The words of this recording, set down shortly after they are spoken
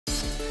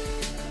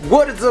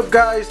What is up,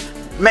 guys?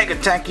 Mega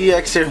Tank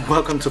EX here.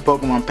 Welcome to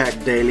Pokemon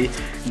Pack Daily.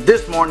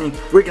 This morning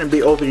we're gonna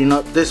be opening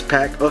up this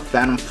pack of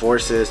Phantom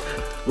Forces.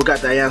 We got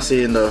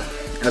Diancie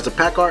as a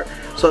pack art.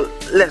 So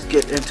let's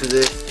get into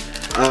this.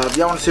 If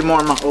y'all want to see more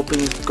of my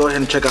openings, go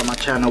ahead and check out my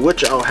channel,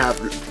 which I'll have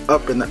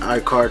up in the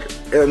iCard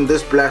and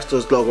this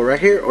Blastos logo right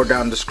here, or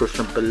down in the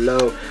description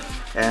below.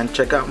 And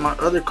check out my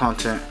other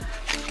content.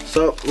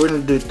 So we're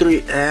gonna do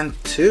 3 and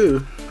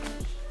 2.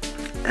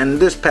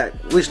 And this pack,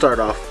 we start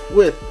off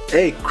with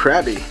a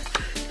Krabby,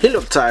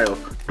 Helioptile,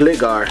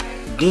 Gligar,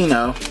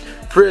 Dino,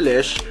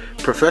 Frillish,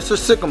 Professor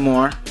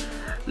Sycamore,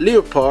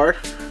 Leopard,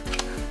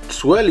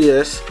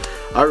 Swellius.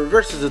 Our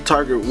reverse is a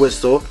Target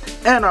Whistle,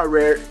 and our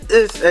rare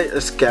is a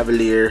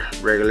Escavalier,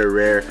 regular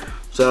rare.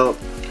 So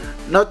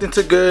nothing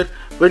too good,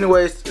 but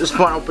anyways, it's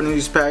fun opening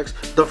these packs.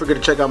 Don't forget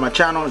to check out my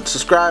channel and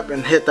subscribe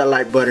and hit that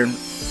like button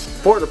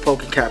for the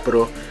Poke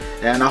Capital.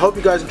 And I hope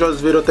you guys enjoyed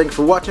this video. Thank you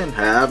for watching.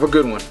 Have a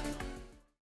good one.